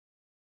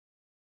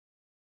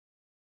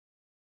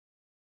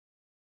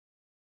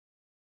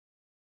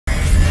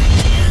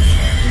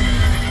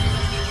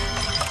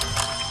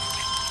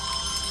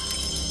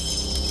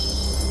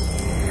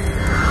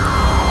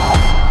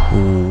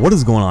What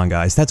is going on,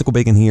 guys? Tactical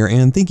Bacon here,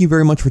 and thank you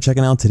very much for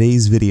checking out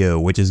today's video,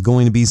 which is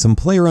going to be some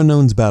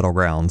Playerunknown's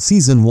Battlegrounds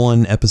Season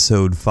 1,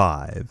 Episode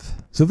 5.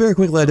 So very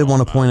quickly, I did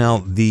want to point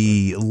out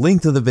the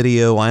length of the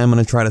video. I am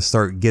going to try to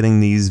start getting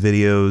these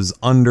videos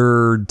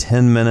under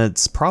 10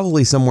 minutes,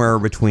 probably somewhere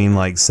between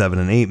like 7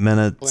 and 8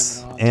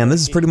 minutes. And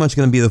this is pretty much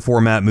going to be the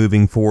format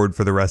moving forward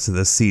for the rest of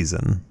this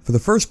season. For the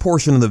first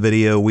portion of the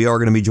video, we are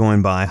going to be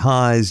joined by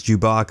Highs,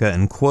 Chewbacca,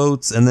 and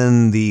Quotes, and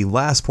then the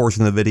last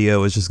portion of the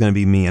video is just going to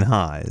be me and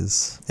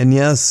Highs. And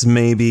yes,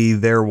 maybe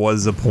there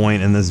was a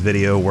point in this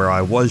video where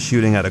I was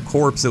shooting at a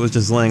corpse that was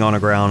just laying on the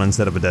ground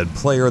instead of a dead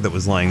player that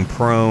was laying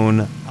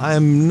prone.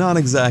 I'm not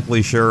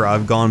exactly sure.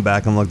 I've gone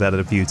back and looked at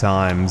it a few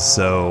times,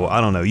 so I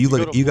don't know.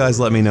 You guys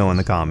let me know in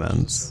the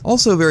comments.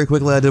 Also, very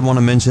quickly, I did want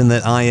to mention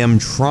that I am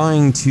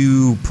trying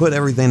to put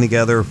everything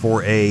together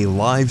for a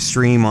live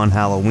stream on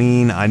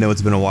Halloween. I know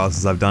it's been a while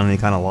since I've done any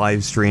kind of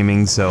live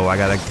streaming, so I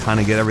gotta kind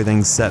of get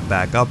everything set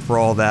back up for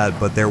all that,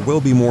 but there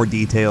will be more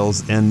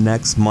details in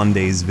next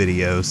Monday's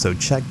video, so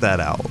check that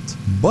out.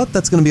 But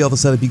that's going to be all the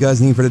setup you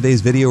guys need for today's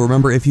video.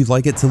 Remember, if you'd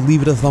like it, to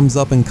leave it a thumbs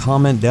up and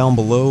comment down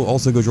below.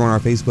 Also, go join our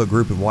Facebook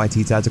group at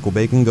YT Tactical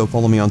Bacon. Go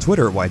follow me on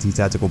Twitter at YT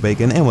Tactical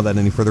Bacon. And without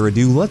any further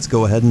ado, let's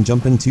go ahead and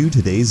jump into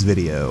today's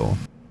video.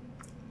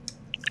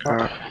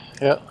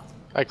 Yeah,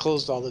 I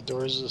closed all the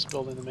doors of this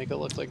building to make it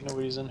look like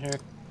nobody's in here.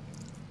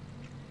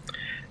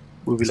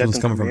 Will we Someone's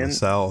let them coming come from in? the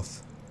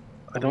south.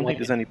 I don't think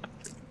there's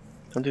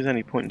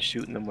any point in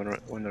shooting them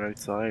when they're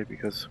outside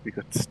because we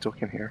got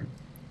stuck in here.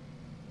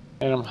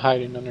 And I'm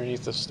hiding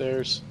underneath the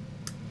stairs.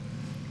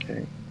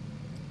 Okay.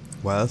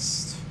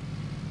 West.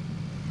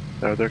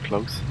 They're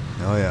close.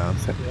 Oh yeah.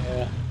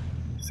 Yeah.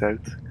 South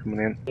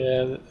coming in.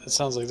 Yeah, it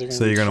sounds like they're gonna.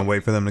 So you're gonna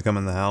wait for them to come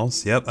in the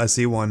house? Yep, I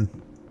see one.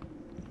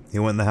 He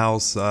went in the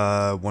house,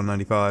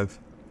 195.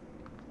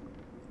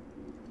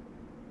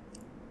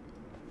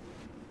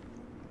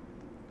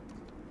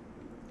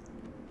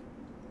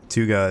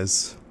 Two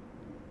guys.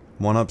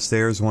 One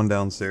upstairs, one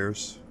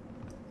downstairs.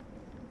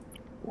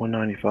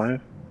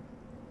 195.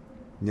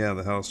 Yeah,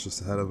 the house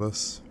just ahead of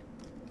us.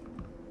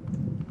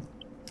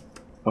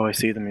 Oh, I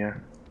see them. Yeah.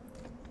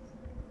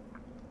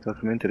 They'll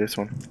come into this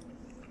one.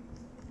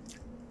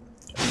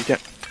 Are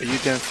you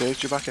downstairs,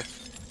 Chewbacca?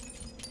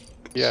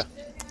 Yeah.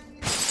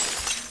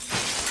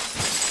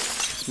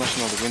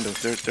 Smashing all the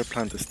windows. They're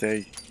planning to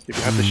stay. If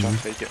you have the shot,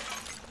 take it.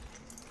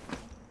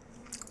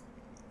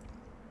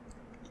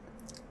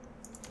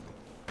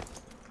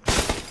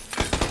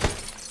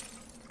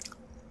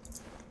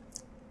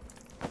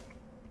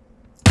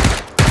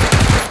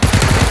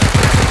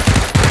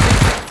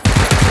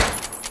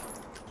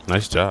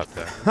 Nice job,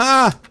 guy.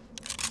 Ha!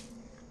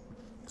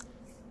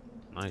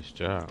 Nice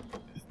job.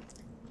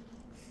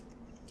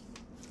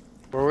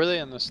 Where were they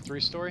in this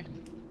 3-story?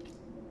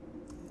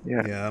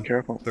 Yeah. Yeah.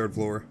 Careful. Third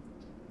floor.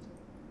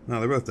 No,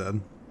 they're both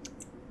dead.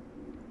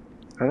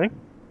 I think.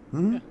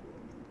 Mm-hmm. Yeah.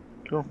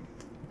 Cool.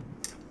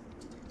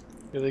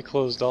 Yeah, they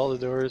closed all the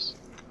doors.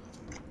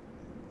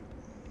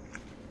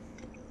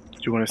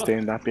 Do you want to stay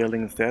in that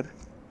building instead?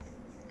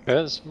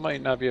 Yeah, this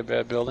might not be a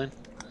bad building.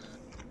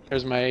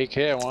 There's my AK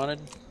I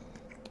wanted.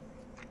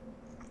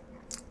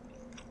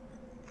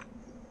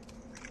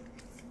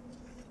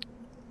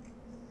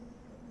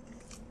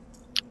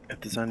 If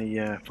there's any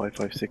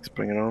 556,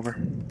 bring it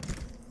over.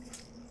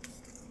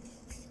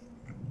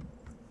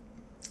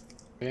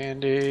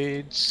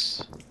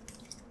 Band-aids.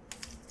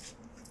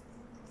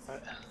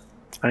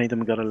 Any of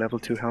them got a level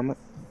 2 helmet?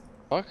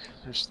 Fuck,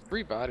 there's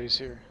 3 bodies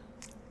here.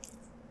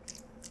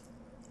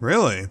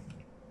 Really?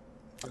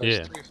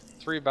 There's Yeah.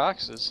 three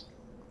boxes.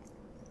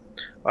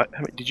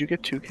 Did you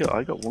get 2 kills?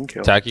 I got 1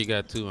 kill. Taki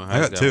got 2 and I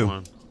Highs got 2.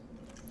 1.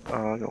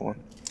 Oh, I got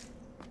 1.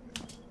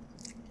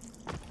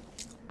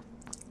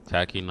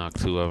 Taki knocked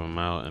 2 of them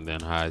out, and then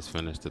Highs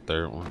finished the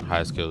 3rd one.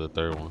 Highs killed the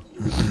 3rd one.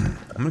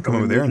 I'm gonna come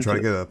over there and try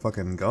to get a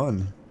fucking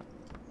gun.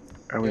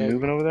 Are we Yeah.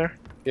 moving over there?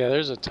 Yeah,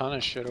 there's a ton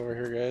of shit over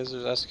here, guys.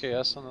 There's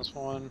SKS on this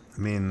one. I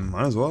mean,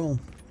 might as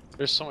well.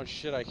 There's so much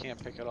shit I can't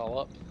pick it all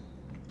up.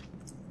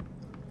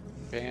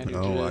 Bandages.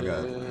 Oh, I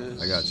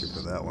got you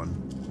for that one.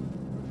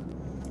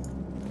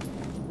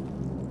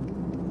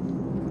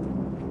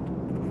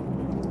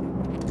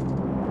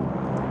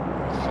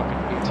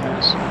 Fucking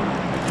A-tennis.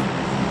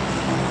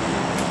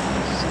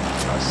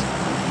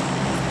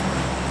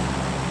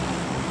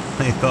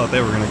 They thought they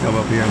were gonna come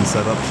up here and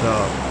set up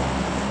shop.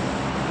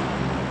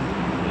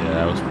 Yeah,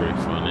 that was pretty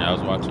funny. I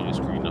was watching your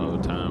screen the whole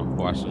time,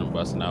 watching them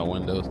busting out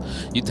windows.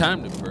 You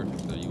timed it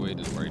perfect, so you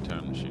waited the right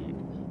time to shoot.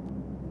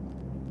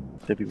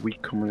 They'd be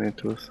weak coming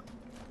into us.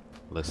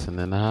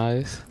 Listening to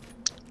Highs.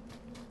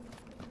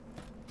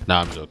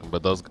 Nah, I'm joking,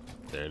 but those...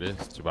 There it is.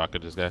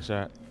 Chewbacca just got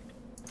shot.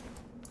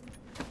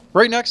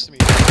 Right next to me.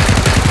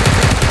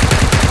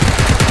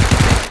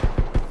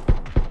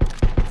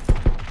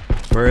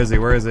 Where is he?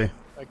 Where is he?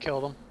 I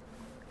killed him.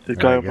 There's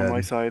a guy Very up on good.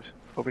 my side.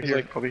 Over He's here,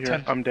 like over here.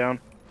 10. I'm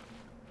down.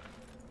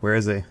 Where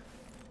is he?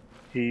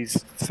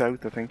 He's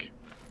south, I think.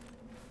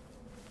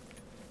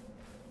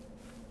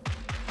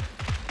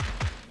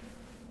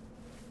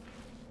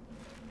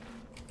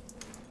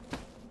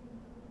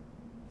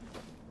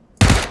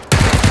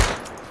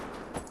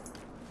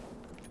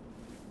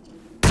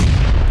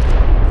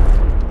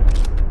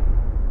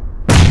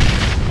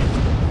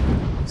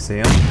 See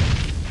him?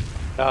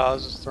 I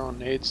was just throwing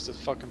nades to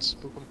fucking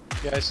spook him.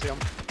 Yeah, I see him.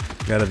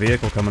 Got a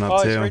vehicle coming up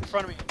Oh, too. he's right in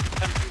front of me.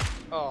 10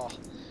 feet.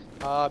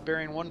 Oh.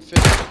 Bearing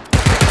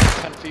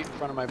 150. 10 feet in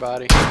front of my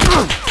body.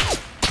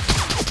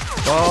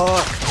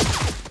 Fuck!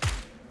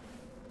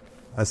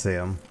 I see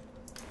him.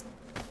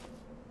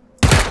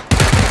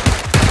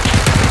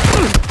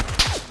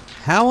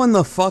 How in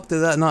the fuck did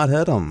that not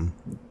hit him?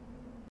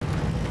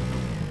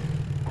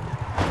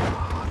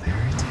 Oh,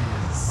 there it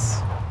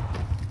is.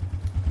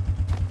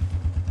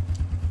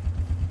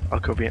 I'll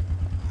copy it.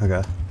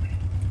 Okay.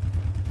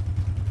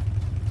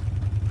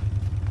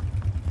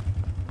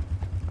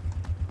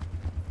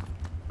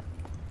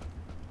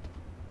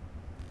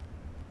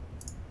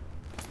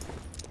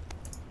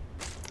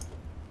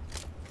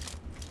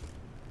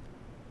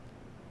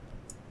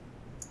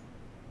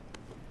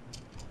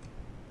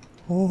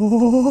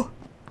 Oh.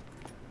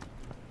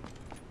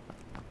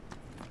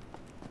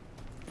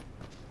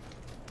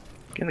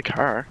 Get in the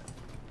car.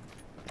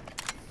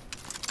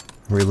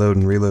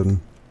 Reloading,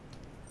 reloading.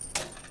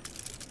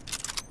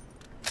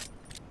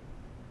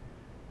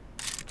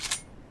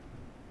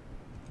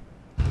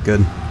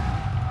 Good.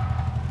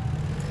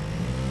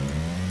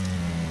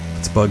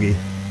 It's buggy.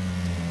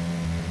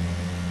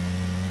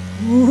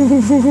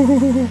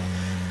 Ooh,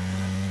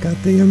 got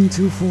the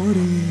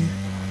M240.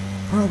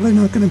 Probably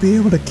not going to be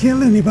able to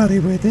kill anybody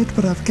with it,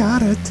 but I've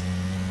got it.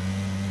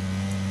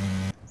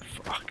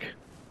 Fuck.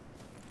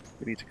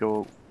 We need to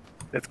go.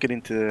 Let's get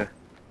into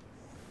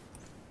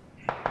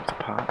the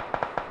path.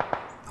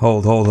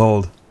 Hold, hold,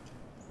 hold.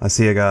 I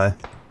see a guy.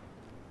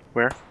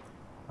 Where?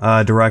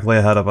 Directly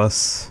ahead of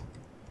us.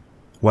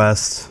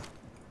 West.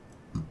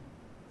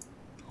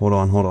 Hold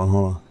on, hold on,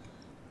 hold on.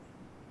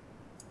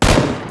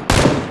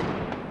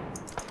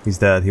 He's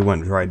dead. He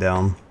went right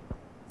down.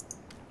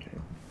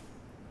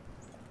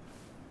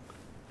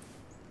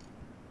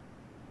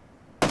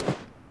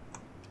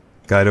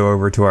 Guy to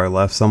over to our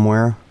left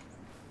somewhere.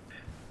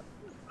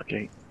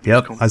 Okay.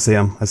 Yep, I see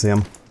him. I see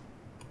him.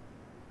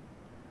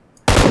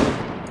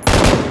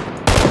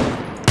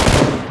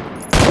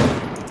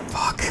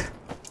 Fuck.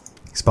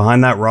 He's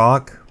behind that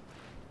rock.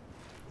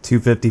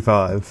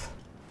 255.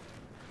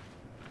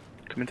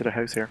 Come into the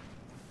house here.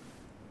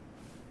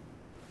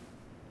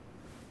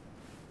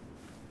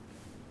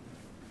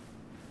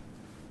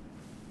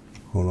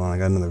 Hold on, I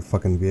got another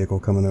fucking vehicle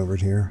coming over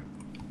here.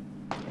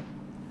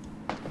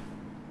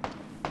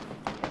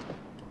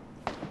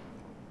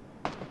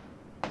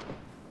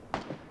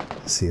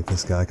 Let's see if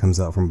this guy comes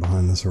out from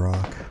behind this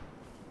rock.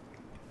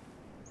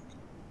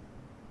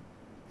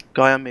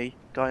 Guy on me.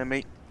 Guy on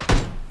me.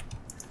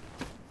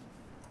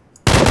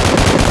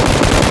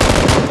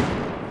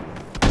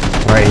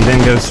 Alright, he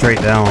didn't go straight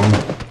down.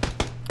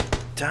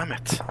 Damn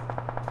it.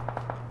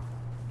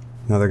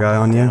 Another guy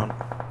on you?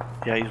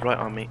 Yeah, he's right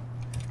on me.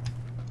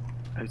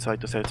 Outside,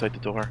 just outside the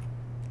door.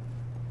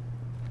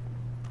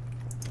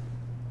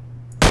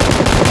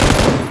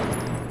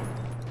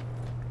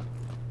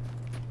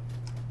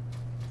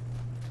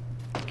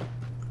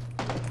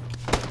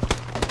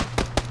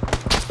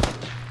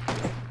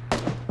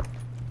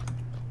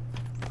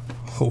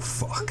 Oh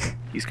fuck.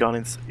 He's gone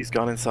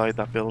inside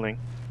that building.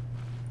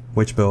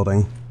 Which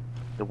building?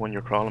 The one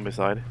you're crawling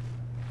beside.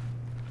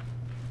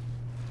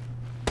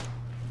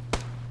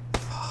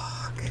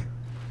 Fuck.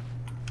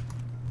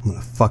 I'm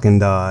gonna fucking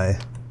die.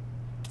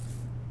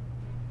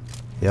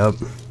 Yep.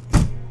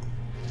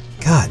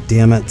 God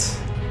damn it.